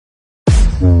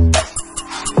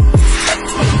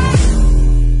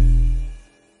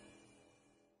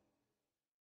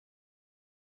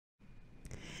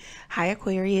Hi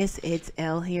Aquarius, it's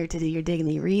Elle here to do your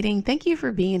daily reading. Thank you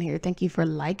for being here. Thank you for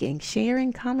liking,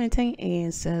 sharing, commenting,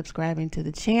 and subscribing to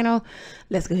the channel.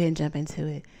 Let's go ahead and jump into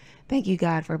it. Thank you,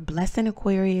 God, for blessing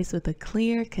Aquarius with a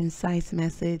clear, concise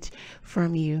message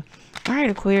from you. All right,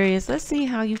 Aquarius, let's see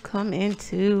how you come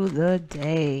into the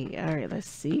day. All right, let's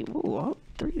see. Ooh, all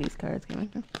three of these cards came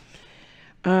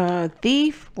in.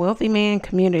 Thief, wealthy man,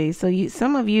 community. So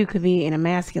some of you could be in a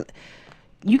masculine.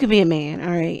 You could be a man, all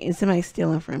right, and somebody's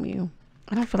stealing from you.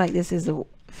 I don't feel like this is a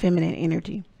feminine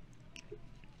energy.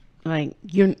 Like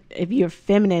if you're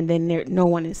feminine, then no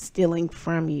one is stealing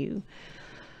from you.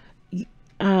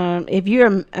 If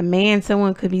you're a man,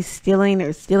 someone could be stealing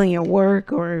your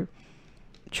work or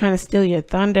trying to steal your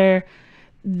thunder.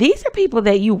 These are people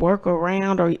that you work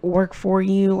around or work for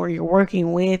you or you're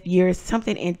working with. You're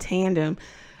something in tandem.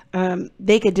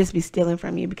 They could just be stealing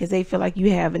from you because they feel like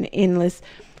you have an endless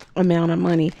amount of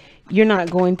money. You're not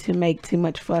going to make too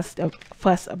much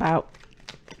fuss about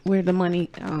where the money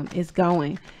is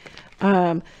going.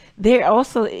 There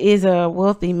also is a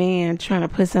wealthy man trying to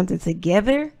put something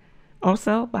together,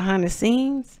 also behind the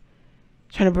scenes,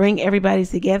 trying to bring everybody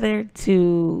together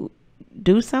to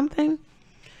do something.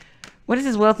 What is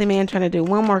this wealthy man trying to do?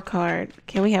 One more card.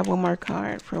 Can we have one more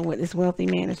card for what this wealthy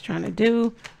man is trying to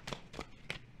do?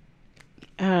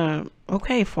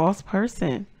 Okay, false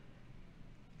person.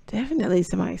 Definitely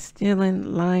somebody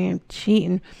stealing, lying,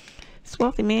 cheating. This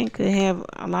wealthy man could have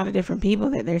a lot of different people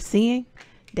that they're seeing,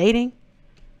 dating,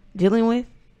 dealing with.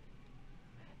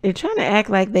 They're trying to act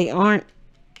like they aren't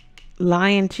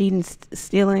lying, cheating,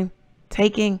 stealing,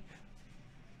 taking.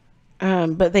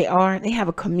 But they are. They have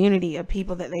a community of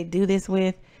people that they do this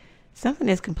with. Something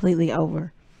is completely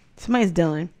over. Somebody's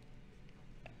done.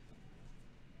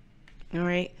 All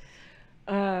right.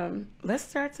 Let's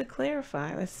start to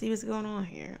clarify. Let's see what's going on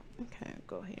here. Okay,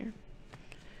 go here.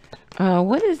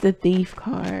 What is the thief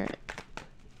card?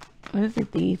 What is the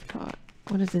thief card?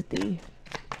 What is the thief?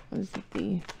 What is the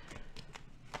thief?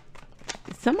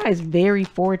 Somebody's very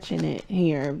fortunate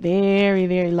here. Very,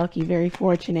 very lucky, very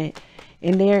fortunate.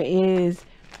 And there is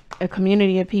a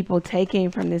community of people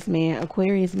taking from this man.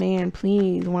 Aquarius man,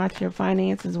 please watch your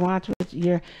finances. Watch what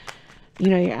your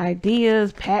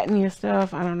ideas, patent your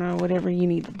stuff. I don't know, whatever you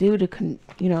need to do to,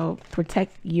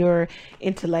 protect your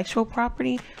intellectual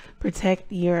property,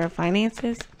 protect your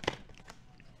finances.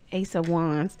 Ace of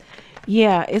Wands.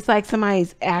 Yeah, it's like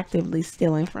somebody's actively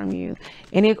stealing from you.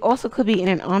 And it also could be in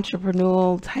an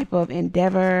entrepreneurial type of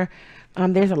endeavor.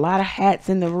 There's a lot of hats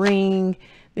in the ring.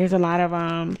 There's a lot of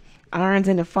irons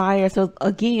in the fire. So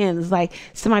again, it's like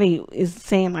somebody is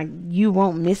saying like you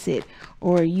won't miss it,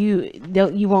 or you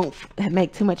won't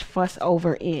make too much fuss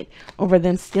over it, over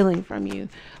them stealing from you.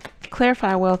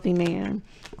 Clarify wealthy man.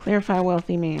 Clarify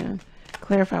wealthy man.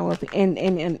 Clarify wealthy. And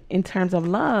in terms of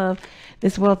love,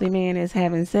 this wealthy man is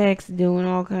having sex, doing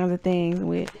all kinds of things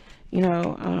with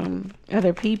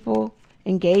other people,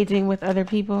 engaging with other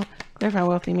people. Clarify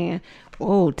wealthy man.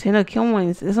 Oh, 10 of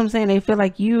coins. That's what I'm saying. They feel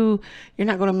like you're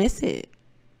not going to miss it.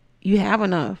 You have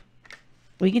enough.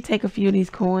 We can take a few of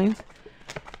these coins.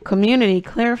 Community.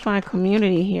 Clarify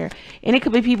community here. And it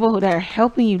could be people that are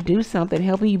helping you do something,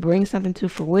 helping you bring something to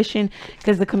fruition.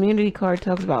 Because the community card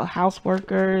talks about house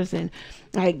workers and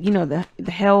like, the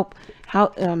help,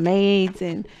 maids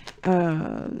and,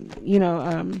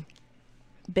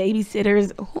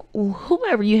 babysitters,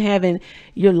 whoever you have in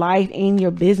your life, in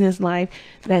your business life,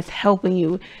 that's helping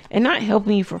you and not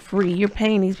helping you for free. You're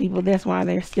paying these people. That's why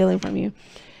they're stealing from you.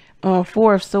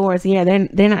 Four of Swords. Yeah,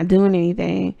 they're not doing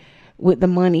anything with the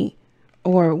money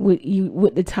or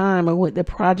with the time or with the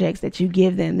projects that you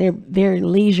give them. They're very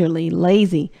leisurely,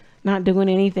 lazy, not doing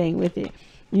anything with it.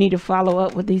 You need to follow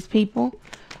up with these people.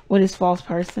 What is false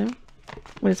person?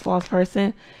 What is false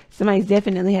person? Somebody's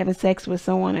definitely having sex with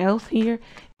someone else here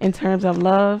in terms of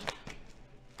love.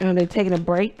 They're taking a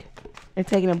break. They're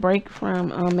taking a break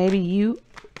from maybe you,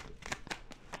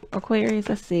 Aquarius.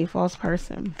 Let's see. False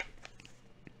person.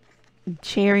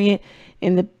 Chariot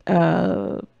and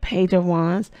the Page of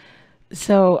Wands.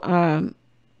 So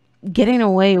getting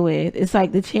away with, it's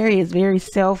like the Chariot is very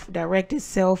self-directed,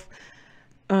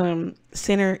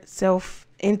 self-centered,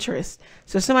 self-interest.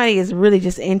 So somebody is really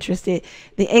just interested.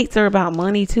 The eights are about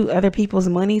money too, other people's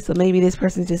money. So maybe this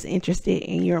person's just interested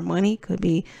in your money. Could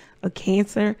be a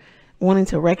Cancer wanting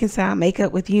to reconcile, make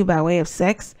up with you by way of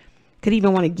sex. Could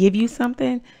even want to give you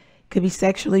something. Could be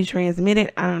sexually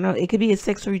transmitted. I don't know. It could be a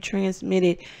sexually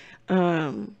transmitted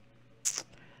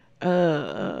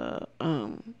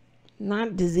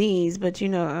not disease, but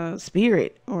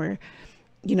spirit, or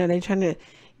they're trying to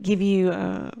give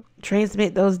you,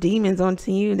 transmit those demons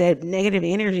onto you, that negative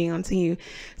energy onto you.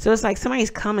 So it's like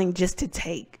somebody's coming just to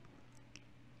take.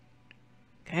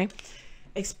 Okay.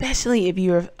 Especially if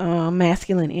you're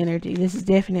masculine energy. This is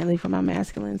definitely for my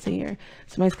masculines here.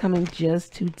 Somebody's coming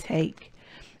just to take.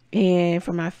 And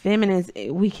for my feminines,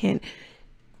 we can,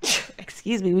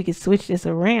 excuse me, we can switch this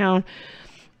around.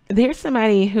 There's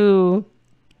somebody who,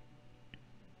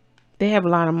 they have a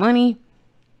lot of money.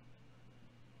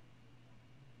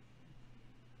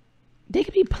 They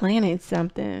could be planning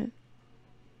something.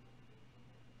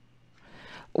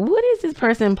 What is this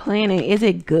person planning? Is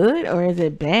it good or is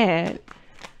it bad?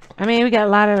 I mean, we got a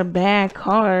lot of the bad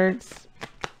cards.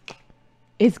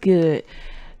 It's good.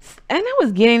 And I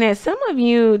was getting that some of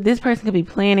you, this person could be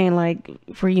planning like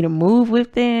for you to move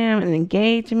with them, an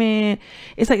engagement.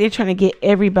 It's like they're trying to get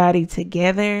everybody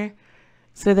together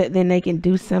so that then they can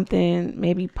do something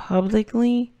maybe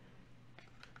publicly.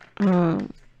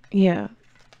 Yeah.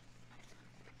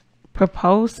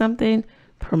 Propose something,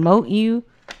 promote you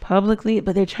publicly,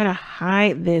 but they're trying to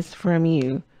hide this from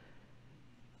you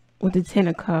with the 10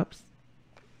 of Cups.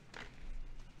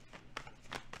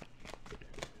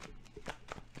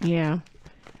 Yeah.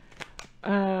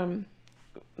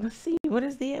 Let's see, what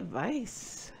is the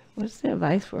advice? What's the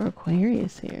advice for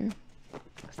Aquarius here?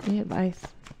 What's the advice?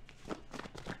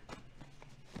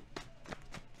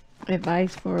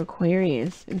 Advice for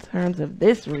Aquarius in terms of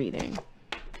this reading.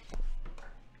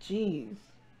 Jeez.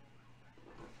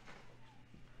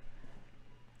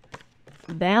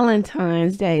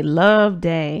 Valentine's Day, love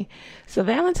day. So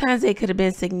Valentine's Day could have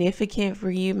been significant for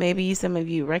you. Maybe some of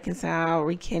you reconciled,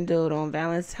 rekindled on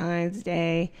Valentine's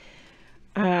Day.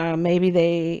 Maybe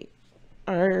they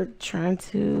are trying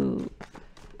to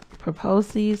propose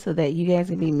to you so that you guys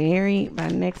can be married by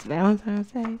next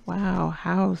Valentine's Day. Wow,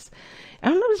 house. I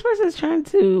don't know if this person is trying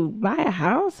to buy a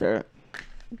house or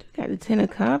got the 10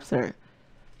 of Cups or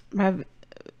by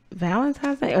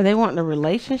Valentine's Day. Or they want a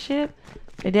relationship.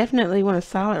 They definitely want a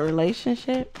solid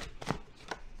relationship.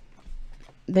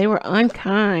 They were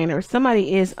unkind, or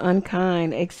somebody is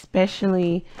unkind,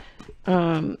 especially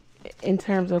in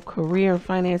terms of career and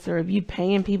finance, or if you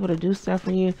paying people to do stuff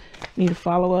for you, you need to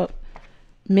follow up.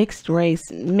 Mixed race,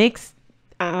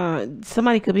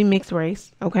 somebody could be mixed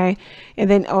race, okay? And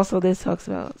then also this talks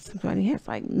about somebody has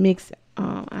like mixed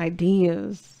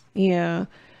ideas. Yeah,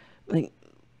 like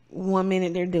one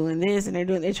minute they're doing this and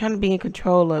they're trying to be in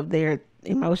control of their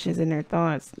emotions and their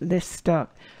thoughts. They're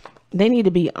stuck. They need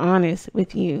to be honest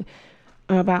with you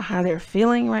about how they're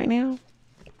feeling right now.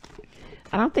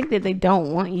 I don't think that they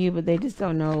don't want you, but they just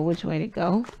don't know which way to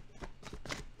go.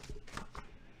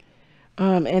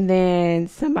 And then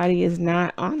somebody is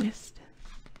not honest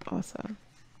also.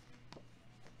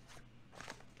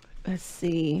 Let's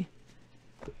see.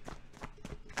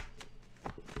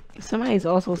 Somebody's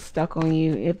also stuck on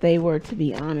you if they were to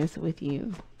be honest with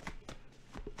you.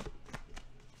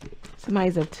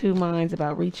 Somebody's of two minds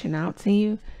about reaching out to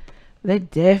you. They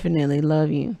definitely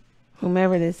love you.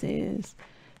 Whomever this is.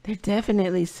 They're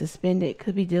definitely suspended.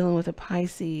 Could be dealing with a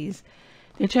Pisces.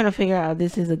 They're trying to figure out if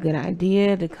this is a good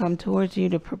idea to come towards you,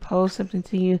 to propose something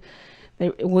to you.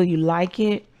 Will you like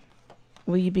it?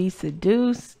 Will you be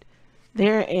seduced?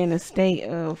 They're in a state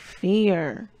of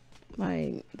fear.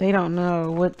 Like, they don't know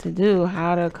what to do,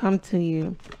 how to come to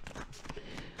you.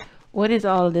 What is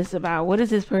all of this about? What is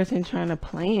this person trying to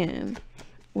plan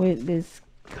with this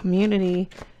community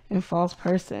and false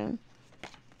person?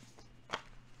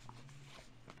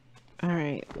 All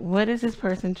right. What is this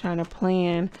person trying to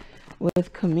plan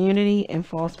with community and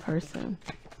false person?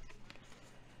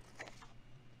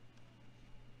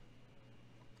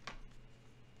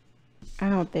 I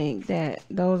don't think that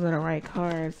those are the right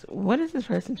cards. What is this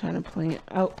person trying to plan?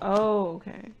 Oh,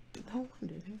 okay. No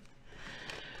wonder.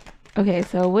 Okay,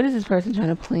 so what is this person trying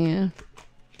to plan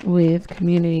with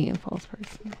community and false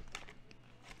person?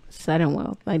 Sudden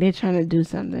wealth. Like they're trying to do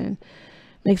something,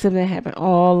 make something happen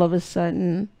all of a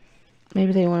sudden.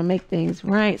 Maybe they want to make things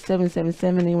right.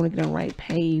 777, they want to get on the right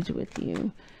page with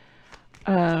you.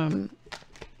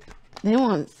 They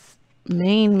want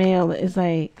main male. It's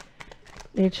like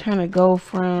they're trying to go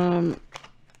from,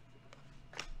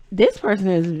 this person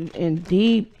is in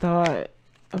deep thought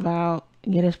about,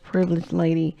 this privileged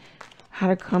lady, how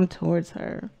to come towards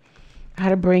her, how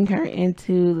to bring her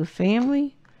into the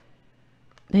family.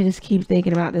 They just keep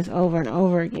thinking about this over and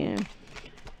over again.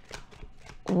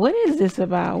 What is this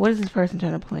about? What is this person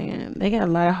trying to plan? They got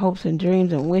a lot of hopes and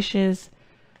dreams and wishes.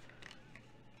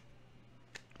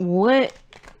 What?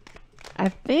 I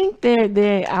think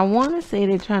I want to say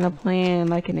they're trying to plan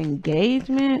like an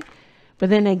engagement,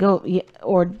 but then they go,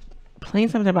 or plan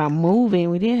something about moving.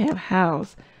 We didn't have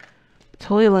house.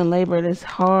 toil and labor, this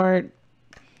hard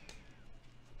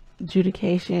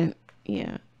adjudication.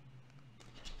 Yeah.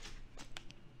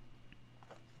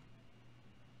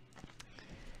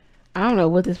 I don't know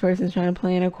what this person's trying to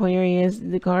plan, Aquarius.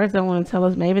 The cards don't want to tell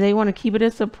us. Maybe they want to keep it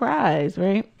a surprise,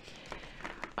 right?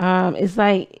 It's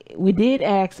like we did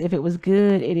ask if it was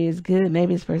good. It is good.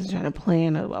 Maybe this person's trying to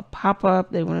plan a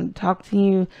pop-up. They want to talk to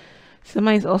you.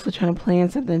 Somebody's also trying to plan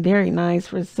something very nice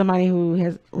for somebody who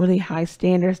has really high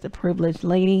standards, the privileged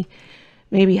lady.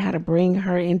 Maybe how to bring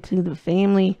her into the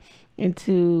family,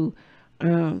 into,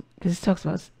 because it talks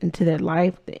about into their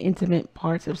life, the intimate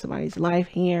parts of somebody's life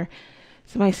here.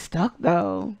 Somebody's stuck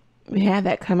though. We had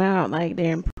that come out, like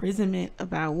their imprisonment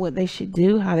about what they should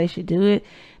do, how they should do it.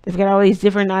 They've got all these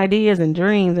different ideas and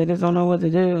dreams. They just don't know what to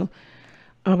do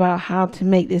about how to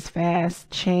make this fast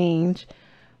change.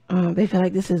 They feel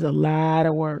like this is a lot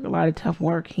of work, a lot of tough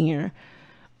work here.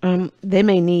 They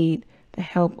may need the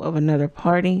help of another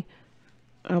party,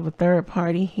 of a third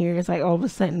party here. It's like all of a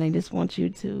sudden they just want you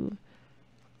to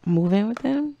move in with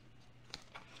them.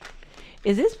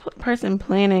 Is this person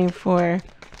planning for...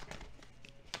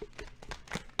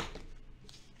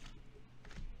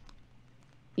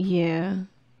 Yeah.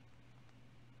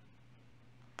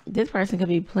 This person could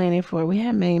be planning for... We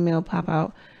have main male pop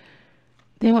out.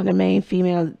 They want the main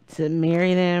female to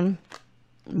marry them,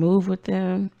 move with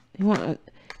them. They want...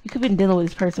 You could have been dealing with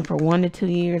this person for 1 to 2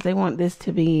 years. They want this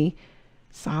to be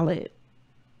solid.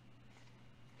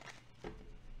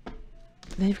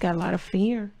 They've got a lot of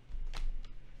fear.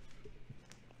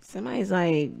 Somebody's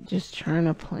like just trying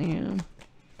to plan.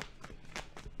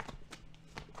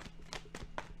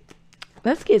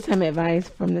 Let's get some advice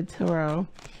from the tarot.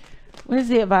 What is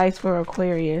the advice for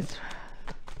Aquarius?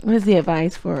 What is the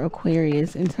advice for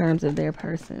Aquarius in terms of their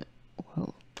person?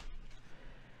 Whoa.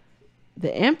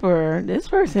 The Emperor, this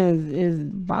person is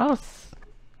boss.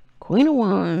 Queen of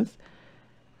Wands.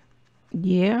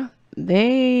 Yeah,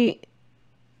 they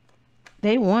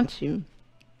want you.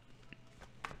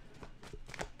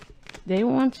 They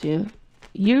want you.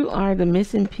 You are the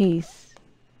missing piece.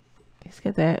 Let's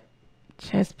get that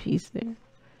chess piece there.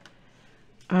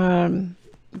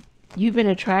 You've been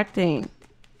attracting,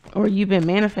 or you've been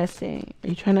manifesting. Are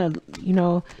you trying to, you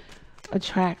know,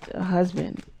 attract a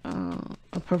husband,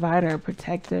 a provider, a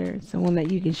protector, someone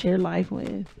that you can share life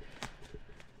with?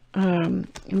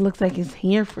 It looks like it's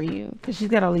here for you because she's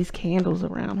got all these candles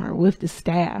around her with the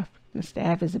staff. The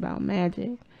staff is about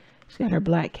magic. She's got her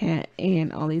black cat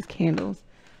and all these candles.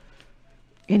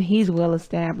 And he's well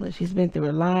established. He's been through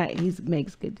a lot. He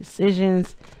makes good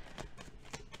decisions.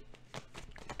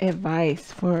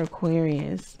 Advice for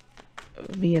Aquarius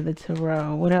via the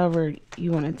tarot. Whatever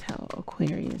you want to tell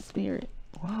Aquarius spirit.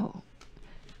 Whoa.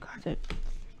 Cards are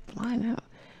flying out.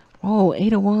 Whoa,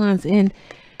 8 of Wands. And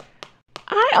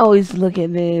I always look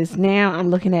at this. Now I'm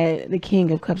looking at the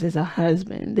King of Cups as a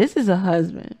husband. This is a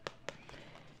husband.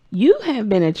 You have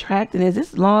been attracting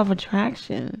this law of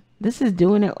attraction. This is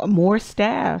doing it more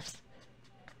staffs.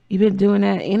 You've been doing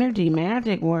that energy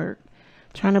magic work,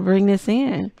 trying to bring this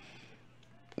in.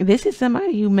 This is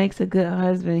somebody who makes a good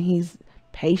husband. He's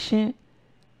patient,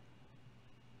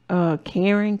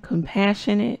 caring,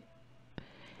 compassionate,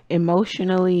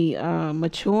 emotionally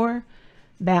mature,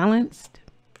 balanced.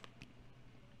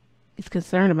 He's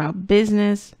concerned about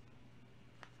business.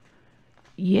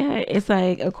 Yeah, it's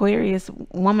like Aquarius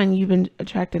woman, you've been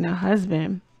attracting a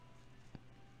husband.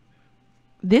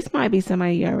 This might be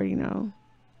somebody you already know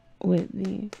with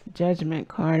the Judgment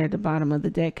card at the bottom of the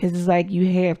deck. Because it's like you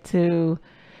have to...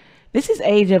 This is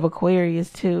age of Aquarius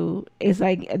too. It's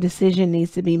like a decision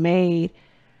needs to be made.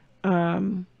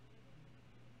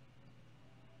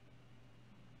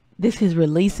 This is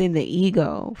releasing the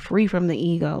ego, free from the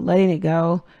ego, letting it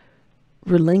go.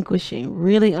 Relinquishing,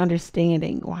 really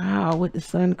understanding. Wow, with the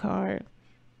Sun card.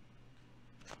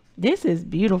 This is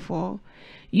beautiful.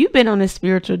 You've been on this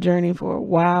spiritual journey for a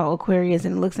while, Aquarius,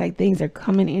 and it looks like things are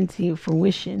coming into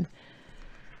fruition.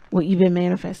 What you've been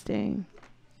manifesting.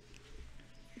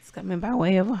 It's coming by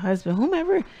way of a husband,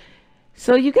 whomever.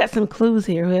 So you got some clues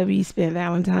here. Whoever you spent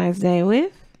Valentine's Day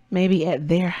with, maybe at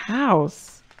their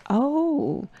house.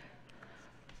 Oh,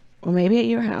 or maybe at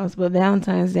your house, but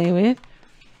Valentine's Day with.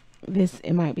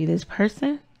 It might be this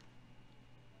person.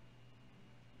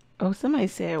 Oh, somebody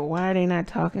said, why are they not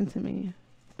talking to me?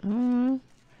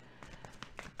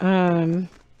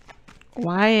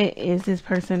 Why is this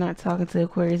person not talking to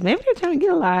Aquarius? Maybe they're trying to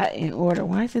get a lot in order.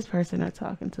 Why is this person not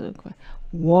talking to Aquarius?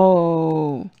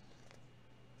 Whoa.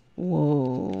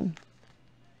 Whoa.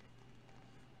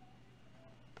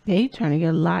 They trying to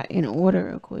get a lot in order,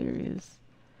 Aquarius.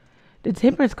 The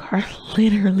Temperance card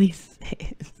literally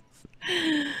says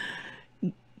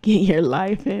Get your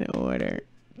life in order.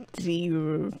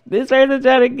 Jesus. This person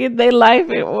trying to get their life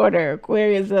in order,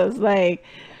 Aquarius. So it's like,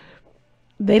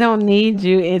 they don't need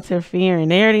you interfering.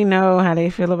 They already know how they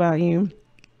feel about you.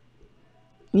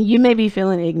 You may be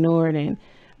feeling ignored and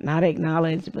not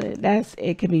acknowledged, but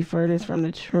it could be furthest from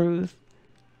the truth.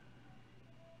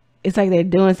 It's like they're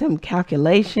doing some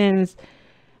calculations.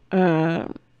 They're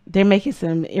making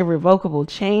some irrevocable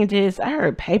changes. I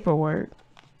heard paperwork.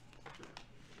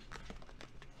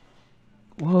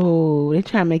 Whoa, they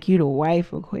try to make you the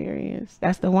wife, Aquarius.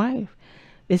 That's the wife.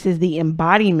 This is the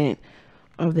embodiment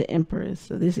of the Empress.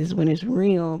 So this is when it's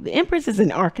real. The Empress is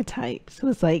an archetype. So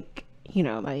it's like, you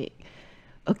know, like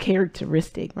a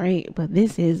characteristic, right? But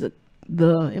this is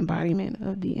the embodiment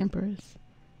of the Empress.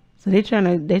 So they're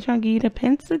trying to give you the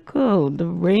pentacle, the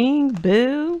ring,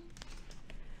 boo.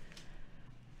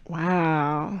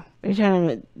 Wow.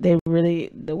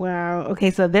 Wow.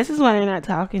 Okay, so this is why they're not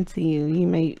talking to you. You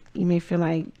may feel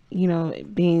like, you know,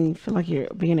 feel like you're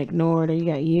being ignored or you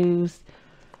got used.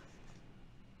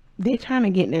 They're trying to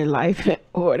get their life in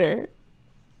order.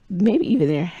 Maybe even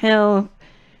their health.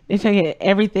 They're trying to get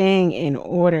everything in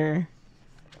order.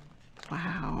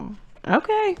 Wow.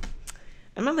 Okay.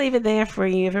 I'm going to leave it there for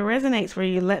you. If it resonates for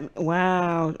you, let me.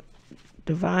 Wow.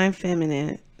 Divine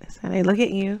Feminine. That's how they look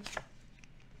at you.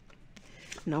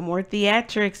 No more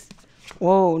theatrics.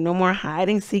 Whoa. No more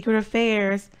hiding secret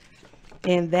affairs.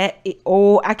 And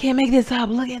oh, I can't make this up.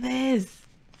 Look at this.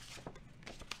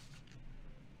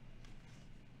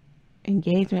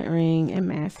 Engagement ring and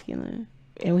masculine.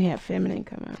 And we have feminine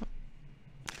come out.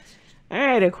 All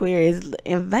right, Aquarius.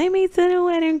 Invite me to the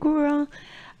wedding, girl.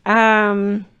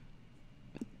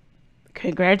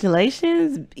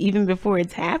 Congratulations, even before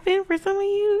it's happened for some of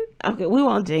you. Okay, we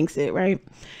won't jinx it, right?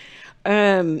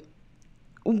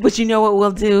 But you know what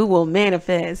we'll do? We'll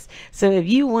manifest. So if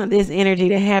you want this energy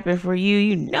to happen for you,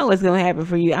 you know it's going to happen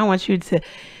for you. I want you to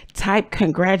type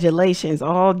congratulations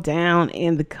all down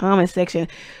in the comment section.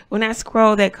 When I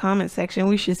scroll that comment section,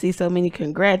 we should see so many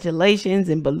congratulations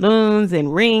and balloons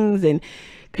and rings and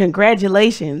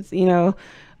congratulations, you know,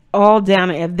 all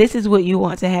down. If this is what you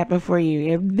want to happen for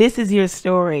you, if this is your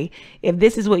story, if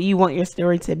this is what you want your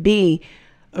story to be,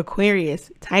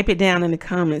 Aquarius, type it down in the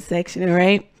comment section. All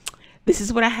right. This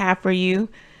is what I have for you.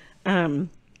 All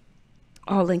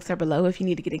links are below if you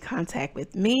need to get in contact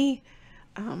with me.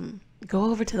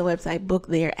 Go over to the website, book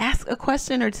there, ask a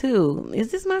question or two.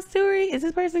 Is this my story? Is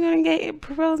this person going to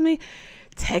propose me?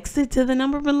 Text it to the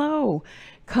number below.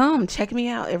 Come check me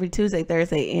out every Tuesday,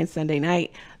 Thursday, and Sunday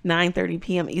night, 9:30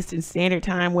 p.m. Eastern Standard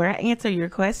Time, where I answer your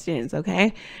questions.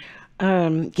 Okay.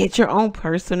 Get your own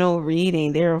personal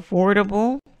reading. They're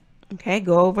affordable. Okay.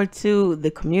 Go over to the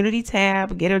community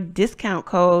tab, get a discount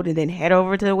code, and then head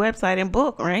over to the website and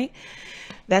book, right?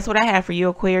 That's what I have for you,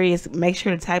 Aquarius. Make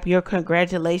sure to type your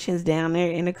congratulations down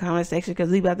there in the comment section, because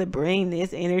we about to bring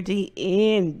this energy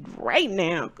in right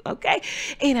now. Okay.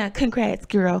 And congrats,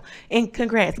 girl. And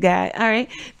congrats, guy. All right.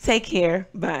 Take care.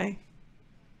 Bye.